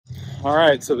All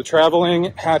right, so the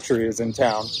traveling hatchery is in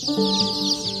town.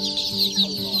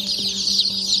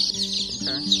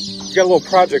 We've got a little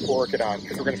project we're working on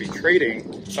because we're going to be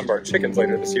trading some of our chickens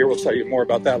later this year. We'll tell you more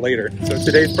about that later. So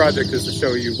today's project is to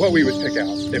show you what we would pick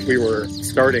out if we were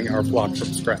starting our flock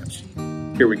from scratch.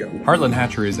 Here we go. Heartland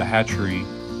Hatchery is a hatchery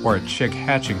or a chick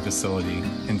hatching facility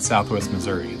in southwest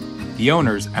Missouri. The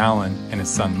owners, Alan and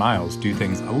his son Miles, do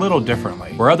things a little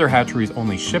differently. Where other hatcheries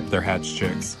only ship their hatched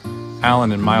chicks,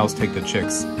 Alan and Miles take the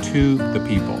chicks to the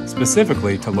people,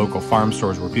 specifically to local farm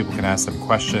stores where people can ask them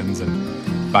questions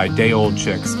and buy day-old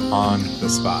chicks on the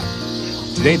spot.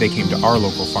 Today they came to our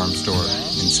local farm store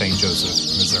in St. Joseph,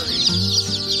 Missouri.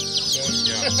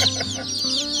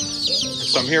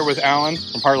 So I'm here with Alan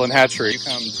from Heartland Hatchery. You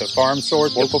come to farm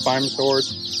stores, local farm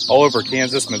stores, all over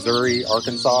Kansas, Missouri,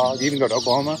 Arkansas. You even go to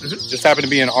Oklahoma. Just happened to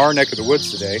be in our neck of the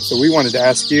woods today. So we wanted to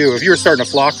ask you, if you were starting a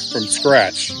flock from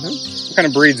scratch, what kind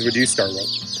of breeds would you start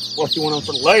with? Well, if you want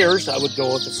them for layers, I would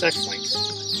go with the sex links.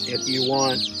 If you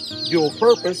want dual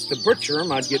purpose to butcher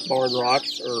them, I'd get Barred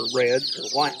Rocks or Reds or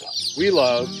Wyandottes. We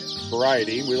love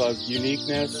variety. We love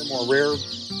uniqueness, more rare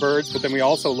birds, but then we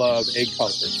also love egg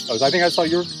colors. I think I saw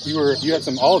you have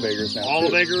some olive eggers now.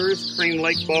 Olive eggers, cream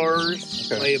lake bars,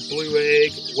 lay a blue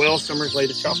egg. Welsumers lay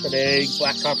the chocolate egg.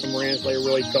 Black copper Morans lay a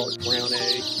really colored brown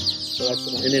egg. So that's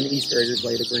the one. And then Easter eggers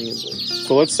lay the green and blue.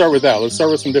 So let's start with that. Let's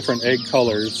start with some different egg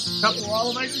colors. A couple of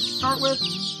olive eggers to start with.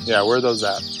 Yeah, where are those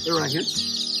at? They're right here.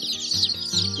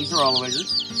 These are olive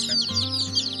eggers. Okay.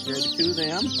 There's two of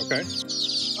them. Okay.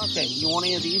 Okay, you want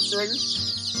any of the Easter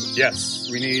eggers? Yes.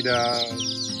 We need,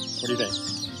 what do you think?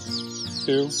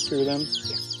 Two of them?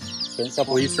 Yeah. Okay, a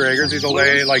couple Easter eggers. These will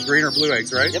lay like green or blue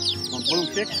eggs, right? Yep. On blue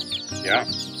chick. Yeah.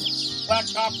 Black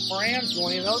copper Morans, you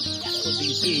want any of those? That would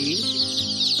be these.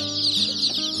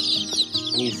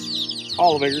 These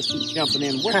olive eggers keep jumping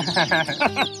in with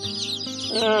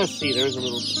let's see, there's a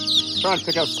little, trying to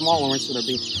pick out smaller ones so there'll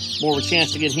be more of a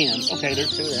chance to get hens. Okay,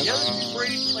 there's two of them. The other two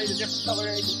breeds lay the different color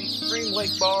eggs would be Cream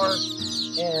Lake Bar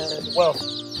and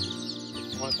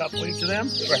Welsumers. Want a couple each of them?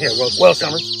 Right here,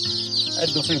 Welsumers.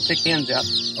 I'd go through and pick the hens out.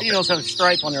 Okay. Females have a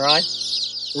stripe on their eye.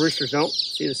 The roosters don't.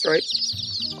 See the stripe?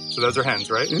 So those are hens,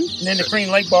 right? Mm-hmm. And then the Cream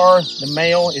Lake Bar, the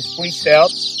male is bleached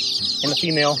out and the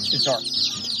female is dark.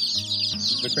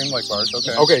 The Cream Lake Bars,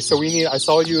 okay. Okay, so I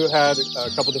saw you had a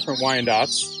couple different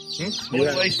Wyandottes. Blue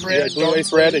lace red. Blue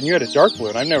lace red, and you had a dark blue,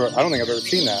 and I don't think I've ever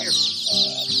seen that.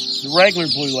 The regular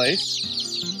blue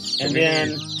lace, and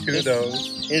then two of those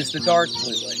is the dark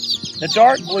blue lace. The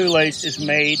dark blue lace is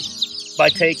made by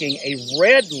taking a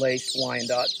red lace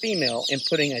Wyandotte female and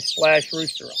putting a splash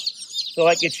rooster on. So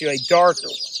that gets you a darker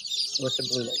one with the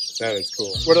blue lace. That is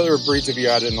cool. What other breeds have you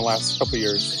added in the last couple of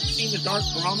years? Seen the dark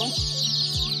Brahma?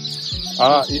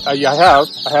 Yeah, I have.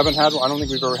 I haven't had one. I don't think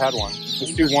we've ever had one.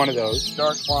 Let's do one of those.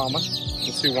 Dark Brahma.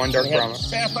 Let's do one dark Brahma.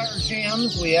 Sapphire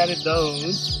gems. We added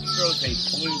those. Throws a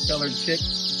blue colored chick.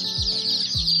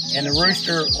 And the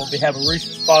rooster will have a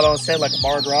rooster spot on its head like a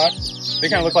Barred Rock. They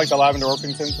kind of look like the Lavender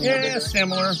Orpingtons. Yeah,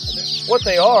 similar. What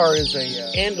they are is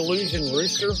a Andalusian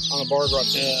rooster on a Barred Rock.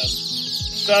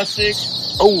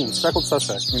 Sussex. Oh, speckled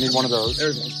Sussex. We need one of those.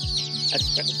 There's one. That's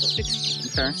speckled Sussex.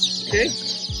 Okay. Okay.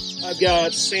 I've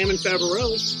got salmon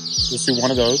favorelles. Let's do one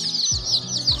of those.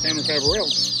 Salmon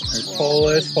favorelles. There's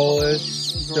Polish,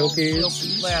 Silkies.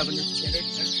 Silky lavender.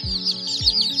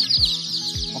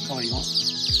 What color you want?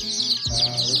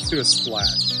 Let's do a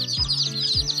splash.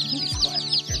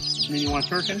 And then you want a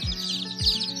turkin?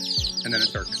 And then a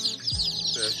turkin.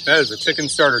 That is a chicken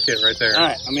starter kit right there. All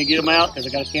right, let me get them out because I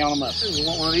got to count them up. You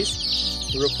want one of these?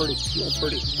 They're real pretty. Real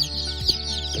pretty.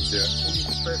 Let's do it.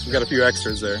 We got a few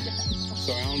extras there.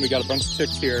 So, Alan, we got a bunch of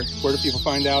chicks here. Where do people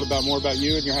find out more about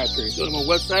you and your hatchery? Go to my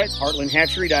website,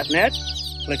 heartlandhatchery.net.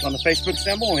 Click on the Facebook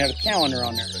symbol, and we have a calendar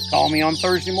on there. Call me on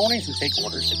Thursday mornings and take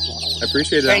orders if you want to order. I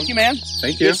appreciate it. Thank you, man.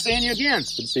 Thank you. Good seeing you again.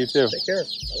 Good to see you, too. Take care.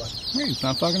 Hey, it's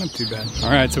not fucking up too bad. All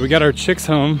right, so we got our chicks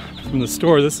home from the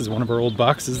store. This is one of our old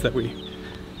boxes that we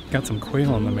got some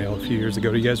quail in the mail a few years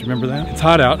ago. Do you guys remember that? It's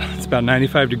hot out. It's about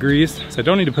 95 degrees. So I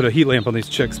don't need to put a heat lamp on these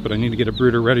chicks, but I need to get a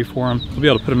brooder ready for them. We'll be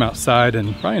able to put them outside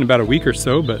in probably in about a week or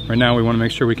so, but right now we want to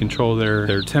make sure we control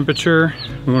their temperature.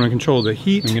 We want to control the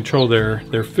heat. We control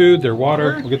their food, their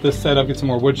water. We'll get this set up, get some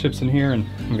more wood chips in here, and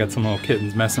we got some little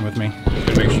kittens messing with me.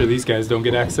 Gotta make sure these guys don't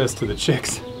get access to the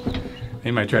chicks.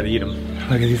 They might try to eat them.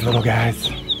 Look at these little guys.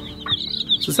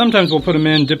 So sometimes we'll put them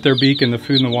in, dip their beak in the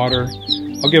food and the water.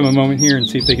 I'll give them a moment here and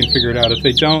see if they can figure it out. If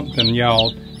they don't, then yeah,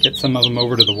 I'll get some of them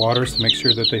over to the water to make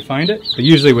sure that they find it. But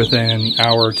usually within an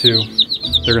hour or two,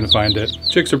 they're gonna find it.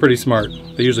 Chicks are pretty smart.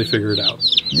 They usually figure it out.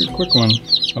 Here's a quick one.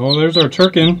 Oh, there's our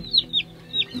turkin.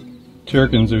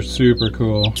 Turkins are super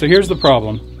cool. So here's the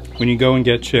problem. when you go and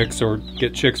get chicks or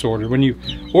get chicks ordered. When you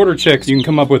order chicks, you can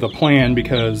come up with a plan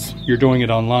because you're doing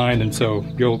it online, and so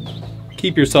you'll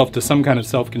keep yourself to some kind of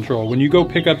self-control. When you go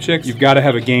pick up chicks, you've got to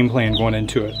have a game plan going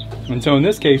into it. And so in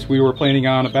this case, we were planning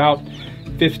on about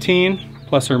 15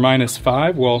 plus or minus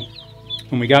 5. Well,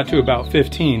 when we got to about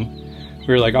 15,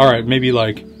 we were like, all right, maybe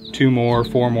like 2 more,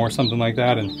 4 more, something like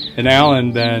that. And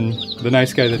Alan, then, the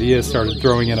nice guy that he is, started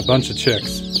throwing in a bunch of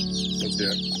chicks. Let's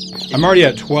do it. I'm already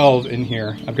at 12 in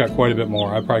here. I've got quite a bit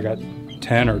more. I probably got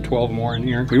 10 or 12 more in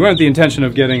here. We went with the intention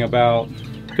of getting about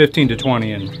 15 to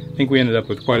 20, and I think we ended up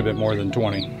with quite a bit more than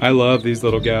 20. I love these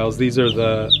little gals. These are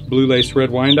the Blue Lace Red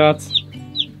Wyandottes.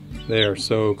 They are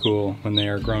so cool when they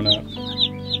are grown up.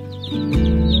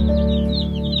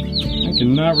 I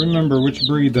cannot remember which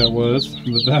breed that was,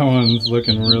 but that one's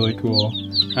looking really cool.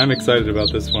 I'm excited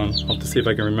about this one. I'll have to see if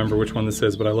I can remember which one this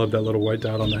is, but I love that little white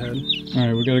dot on the head. All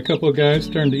right, we got a couple of guys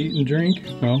starting to eat and drink.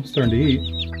 Well, starting to eat.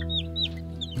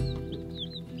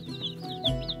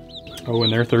 Oh,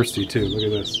 and they're thirsty too, look at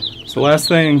this. So the last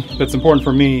thing that's important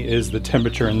for me is the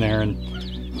temperature in there, and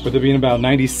with it being about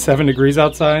 97 degrees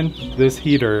outside, this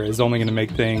heater is only gonna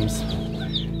make things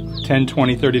 10,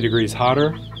 20, 30 degrees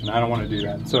hotter, and I don't wanna do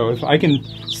that. So if I can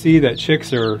see that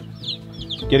chicks are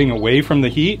getting away from the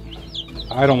heat,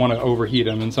 I don't wanna overheat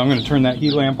them, and so I'm gonna turn that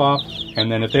heat lamp off,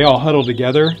 and then if they all huddle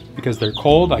together because they're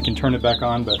cold, I can turn it back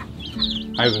on, but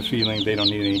I have a feeling they don't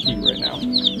need any heat right now.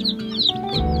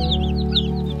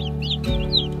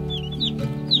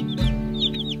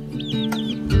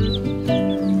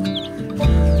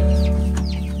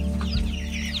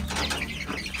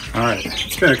 All right,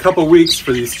 it's been a couple weeks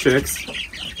for these chicks.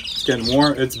 It's getting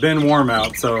warm. It's been warm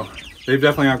out, so they've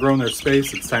definitely outgrown their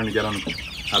space. It's time to get them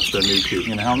out to their new coop. You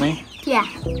gonna help me? Yeah.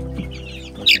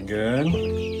 Looking good.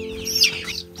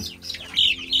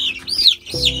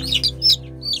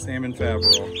 Salmon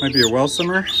Favreau. Might be a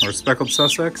Welsomer or a Speckled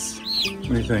Sussex. What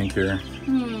do you think here?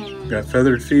 Got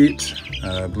feathered feet,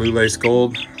 Blue Lace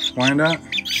Gold Wyandotte,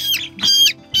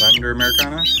 Lavender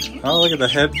Americana. Oh, look at the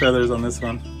head feathers on this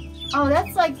one. Oh,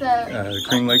 that's like the...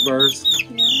 cream leg bars.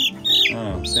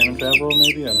 Yeah. Oh, Salmon Favreau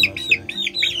maybe? I'm not sure.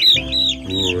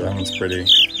 Ooh, that one's pretty.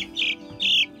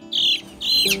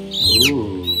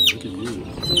 Ooh, look at you.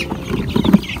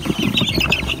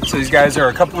 So these guys are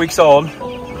a couple weeks old.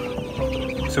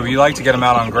 So we like to get them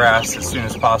out on grass as soon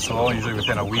as possible, usually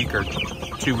within a week or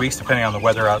 2 weeks, depending on the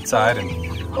weather outside.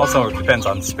 And also it depends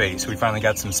on space. We finally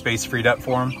got some space freed up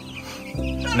for them.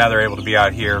 So now they're able to be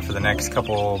out here for the next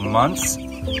couple months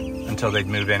until they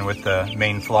move in with the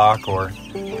main flock or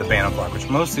the Bantam flock, which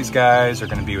most of these guys are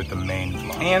going to be with the main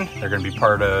flock. And they're going to be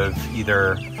part of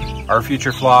either our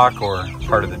future flock or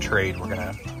part of the trade we're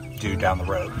going to do down the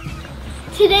road.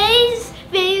 Today's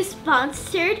video is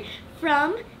sponsored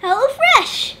from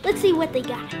HelloFresh. Let's see what they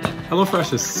got.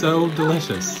 HelloFresh is so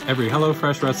delicious. Every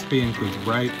HelloFresh recipe includes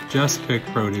ripe, just picked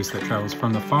produce that travels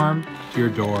from the farm to your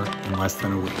door in less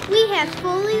than a week. We have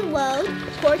fully loaded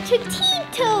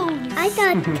porchatitos. I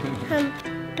got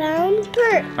pound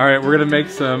per. All right, we're gonna make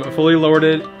some fully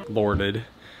loaded, oh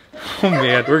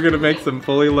man, we're gonna make some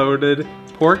fully loaded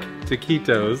pork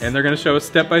taquitos, and they're gonna show us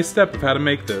step by step of how to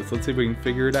make this. Let's see if we can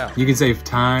figure it out. You can save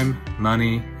time,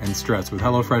 money, and stress with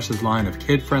HelloFresh's line of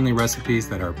kid-friendly recipes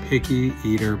that are picky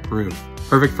eater proof.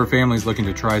 Perfect for families looking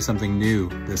to try something new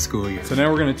this school year. So now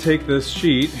we're gonna take this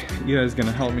sheet. You guys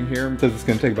gonna help me here? It says it's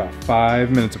gonna take about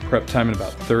 5 minutes of prep time and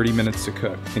about 30 minutes to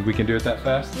cook. Think we can do it that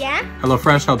fast? Yeah.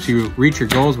 HelloFresh helps you reach your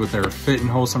goals with their fit and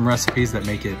wholesome recipes that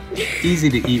make it easy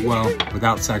to eat well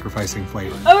without sacrificing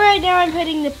flavor. All right, now I'm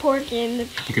putting the pork in.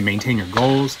 You can maintain your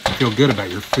goals and feel good about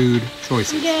your food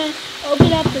choices. I'm gonna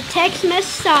open up the Tex-Mex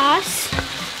sauce.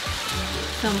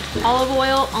 Some olive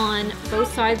oil on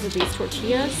both sides of these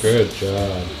tortillas. Good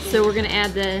job. So we're gonna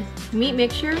add the meat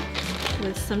mixture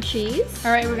with some cheese.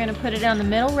 All right, we're gonna put it on the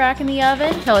middle rack in the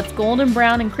oven until it's golden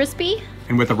brown and crispy.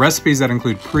 And with the recipes that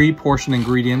include pre-portioned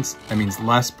ingredients, that means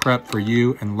less prep for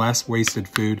you and less wasted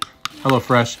food.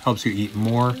 HelloFresh helps you eat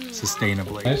more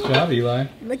sustainably. Nice job, Eli.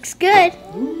 Looks good.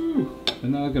 Ooh,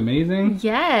 doesn't that look amazing?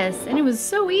 Yes, and it was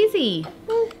so easy.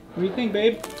 What do you think,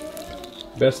 babe?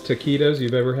 Best taquitos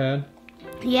you've ever had?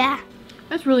 Yeah.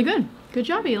 That's really good. Good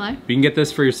job, Eli. If you can get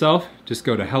this for yourself, just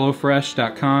go to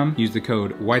HelloFresh.com, use the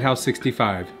code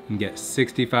WhiteHouse65 and get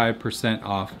 65%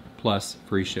 off plus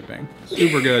free shipping.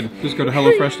 Super good. Just go to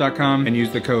HelloFresh.com and use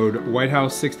the code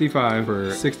WhiteHouse65 for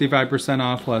 65%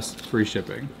 off plus free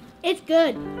shipping. It's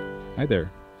good. Hi there.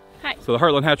 Hi. So the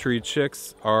Heartland Hatchery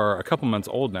chicks are a couple months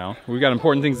old now. We've got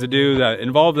important things to do that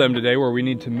involve them today, where we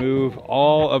need to move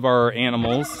all of our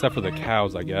animals, except for the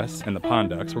cows, I guess, and the pond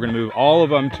ducks. We're gonna move all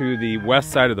of them to the west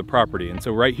side of the property. And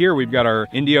so right here, we've got our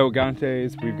Indio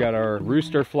Agantes, we've got our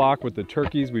rooster flock with the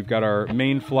turkeys, we've got our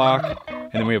main flock,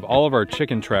 and then we have all of our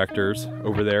chicken tractors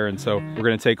over there. And so we're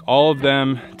gonna take all of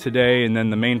them today, and then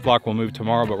the main flock will move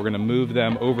tomorrow, but we're gonna move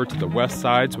them over to the west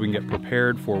side so we can get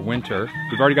prepared for winter.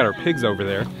 We've already got our pigs over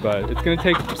there, but it's gonna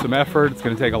take some effort. It's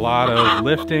gonna take a lot of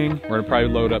lifting. We're gonna probably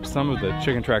load up some of the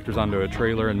chicken tractors onto a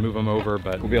trailer and move them over,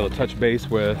 but we'll be able to touch base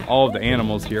with all of the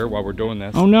animals here while we're doing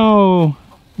this. Oh no!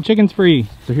 Chicken's free.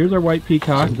 So here's our white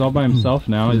peacock. He's all by himself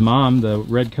now. His mom, the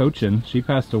red cochin, she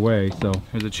passed away. So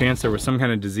there's a chance there was some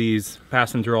kind of disease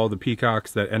passing through all the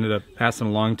peacocks that ended up passing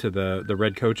along to the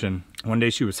red cochin. One day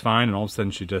she was fine, and all of a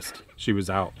sudden she was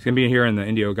out. He's gonna be here in the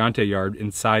Indio Agante yard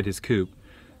inside his coop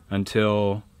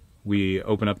until we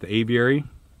open up the aviary,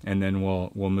 and then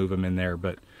we'll move him in there.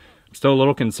 But I'm still a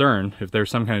little concerned if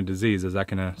there's some kind of disease. Is that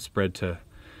gonna spread to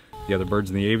the other birds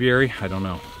in the aviary? I don't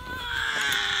know.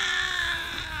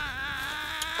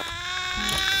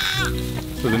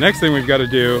 So the next thing we've got to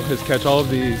do is catch all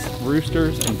of these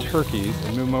roosters and turkeys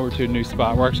and move them over to a new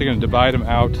spot. We're actually going to divide them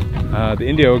out. The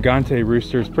Indio Agante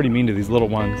rooster is pretty mean to these little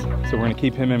ones, so we're going to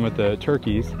keep him in with the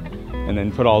turkeys and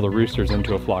then put all the roosters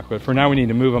into a flock. But for now we need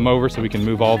to move them over so we can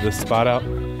move all of this spot out.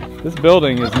 This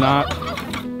building is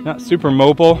not super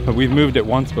mobile, but we've moved it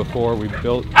once before. We've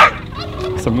built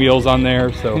some wheels on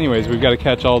there. So anyways, we've got to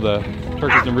catch all the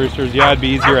turkeys and roosters. Yeah, it'd be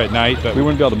easier at night, but we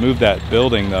wouldn't be able to move that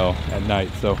building though at night.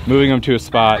 So moving them to a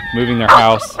spot, moving their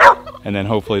house, and then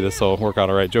hopefully this will work out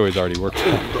all right. Joey's already worked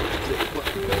it out.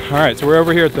 All right, so we're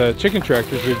over here at the chicken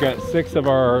tractors. We've got 6 of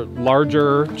our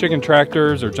larger chicken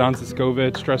tractors, or John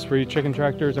Siskovich stress-free chicken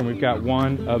tractors, and we've got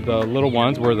 1 of the little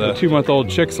ones where the 2-month-old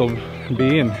chicks will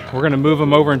be, and we're gonna move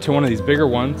them over into one of these bigger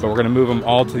ones, but we're gonna move them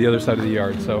all to the other side of the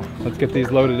yard. So let's get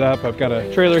these loaded up. I've got a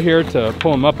trailer here to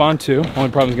pull them up onto. Only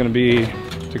problem is gonna be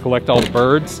to collect all the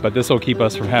birds, but this will keep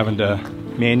us from having to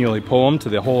manually pull them to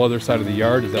the whole other side of the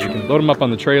yard, is that we can load them up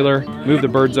on the trailer, move the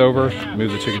birds over,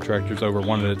 move the chicken tractors over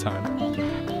one at a time.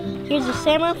 Here's a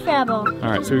salmon frabble. All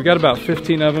right, so we've got about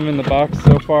 15 of them in the box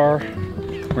so far.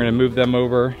 We're gonna move them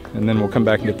over, and then we'll come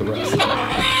back and get the rest.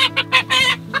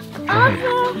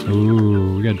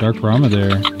 Ooh, we got dark Brahma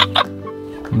there.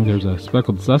 Ooh, there's a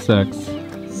speckled Sussex.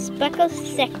 Speckled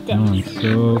Sussex. Oh, it's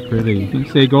so pretty. Did you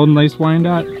say golden lace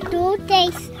Wyandotte?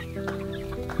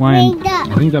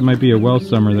 Wyandotte. I think that might be a Welsh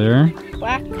summer there.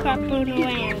 Black copper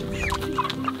lands.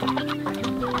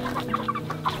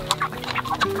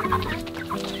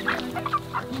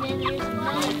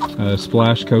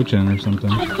 Splash Cochin or something.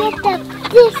 I picked up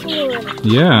this one.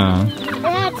 Yeah.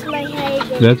 That's my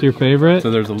favorite. That's your favorite?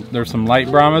 So there's some light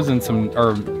Brahmas and some,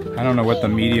 or I don't know what the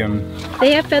medium.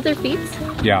 They have feather feet?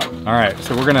 Yeah. All right,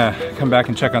 so we're gonna come back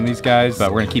and check on these guys,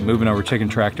 but we're gonna keep moving over chicken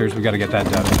tractors. We gotta get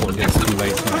that done before it gets too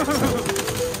late tonight, so.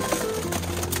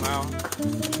 Wow.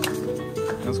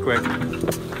 That was quick.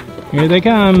 Here they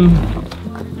come.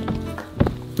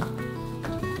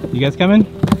 You guys coming?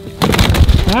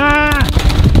 Ah!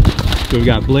 So we've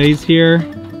got Blaze here,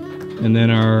 and then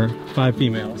our 5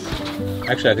 females.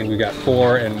 Actually, I think we got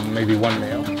 4 and maybe 1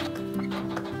 male.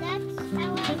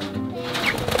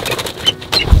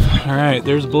 All right,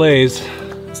 there's Blaze.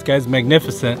 This guy's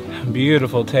magnificent,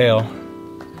 beautiful tail.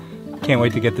 Can't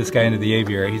wait to get this guy into the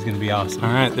aviary. He's gonna be awesome.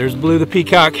 All right, there's Blue the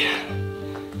peacock.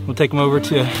 We'll take him over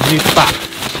to a new spot.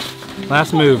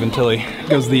 Last move until he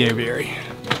goes to the aviary.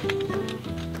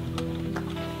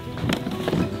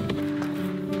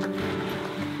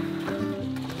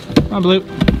 Come on, Blue.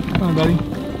 Come on, buddy.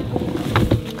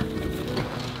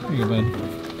 There you go, bud.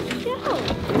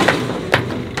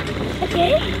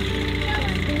 Okay.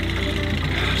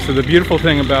 So the beautiful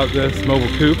thing about this mobile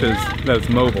coop is that it's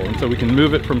mobile, and so we can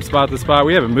move it from spot to spot.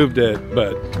 We haven't moved it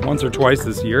but once or twice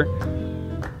this year.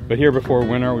 But here before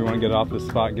winter, we want to get off this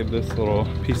spot, give this little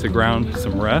piece of ground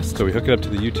some rest. So we hook it up to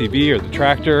the UTV or the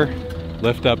tractor,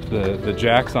 lift up the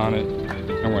jacks on it,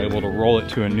 and we're able to roll it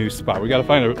to a new spot. We got to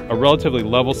find a relatively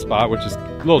level spot, which is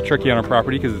a little tricky on our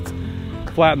property because it's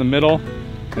flat in the middle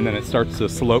and then it starts to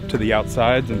slope to the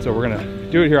outsides. And so we're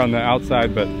gonna do it here on the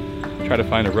outside, but try to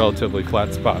find a relatively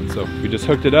flat spot. So we just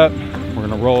hooked it up. We're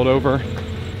gonna roll it over,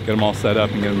 get them all set up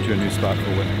and get them to a new spot for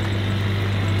winter.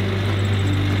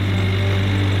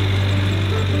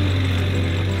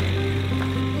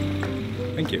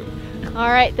 Thank you. All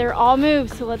right, they're all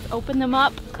moved, so let's open them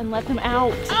up and let them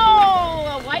out.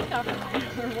 Oh, a white guy.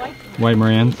 White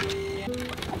Morans.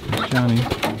 Johnny.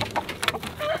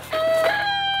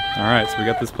 All right, so we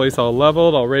got this place all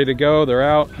leveled, all ready to go. They're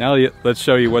out. Now let's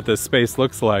show you what this space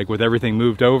looks like with everything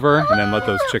moved over, and then let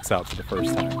those chicks out for the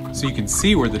first time. So you can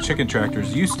see where the chicken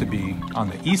tractors used to be on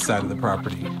the east side of the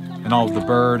property, and all of the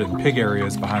bird and pig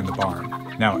areas behind the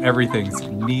barn. Now everything's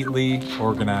neatly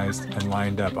organized and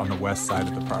lined up on the west side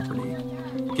of the property.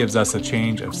 It gives us a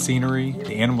change of scenery.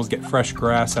 The animals get fresh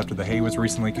grass after the hay was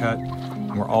recently cut,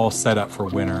 and we're all set up for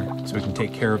winter so we can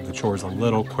take care of the chores a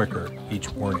little quicker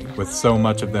each morning, with so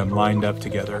much of them lined up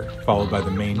together, followed by the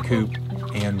main coop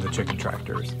and the chicken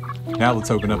tractors. Now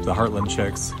let's open up the Heartland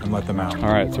chicks and let them out.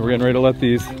 All right, so we're getting ready to let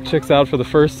these chicks out for the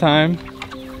first time.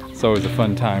 It's always a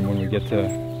fun time when we get to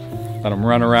let them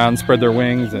run around, spread their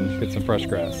wings, and get some fresh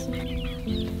grass.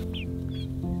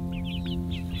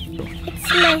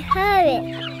 It's my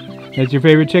favorite. That's your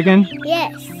favorite chicken?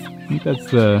 Yes. I think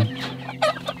that's the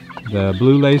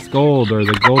blue lace gold, or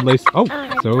the gold lace. Oh,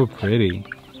 so pretty.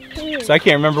 So I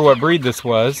can't remember what breed this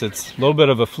was. It's a little bit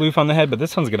of a floof on the head, but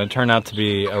this one's gonna turn out to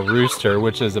be a rooster,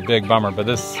 which is a big bummer, but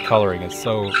this coloring is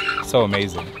so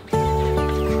amazing.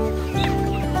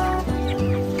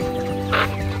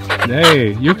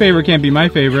 Hey, your favorite can't be my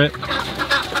favorite.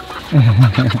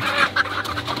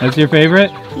 That's your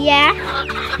favorite? Yeah.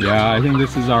 Yeah, I think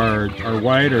this is our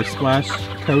white or splash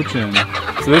cochin.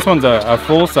 So this one's a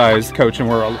full-size cochin,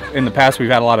 where in the past we've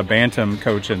had a lot of bantam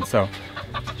cochin. So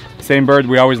same bird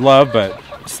we always love, but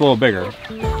it's a little bigger.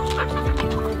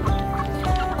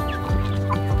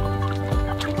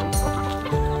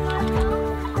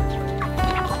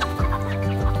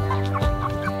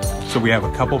 So we have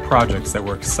a couple projects that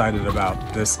we're excited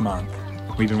about this month.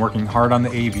 We've been working hard on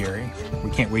the aviary.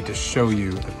 We can't wait to show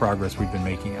you the progress we've been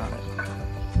making on it.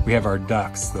 We have our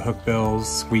ducks, the hookbills,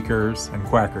 squeakers, and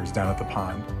quackers down at the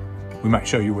pond. We might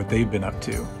show you what they've been up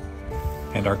to.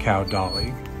 And our cow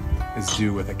Dolly is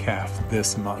due with a calf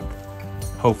this month.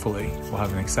 Hopefully, we'll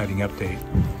have an exciting update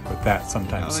with that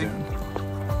sometime soon.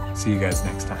 See you guys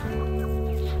next time.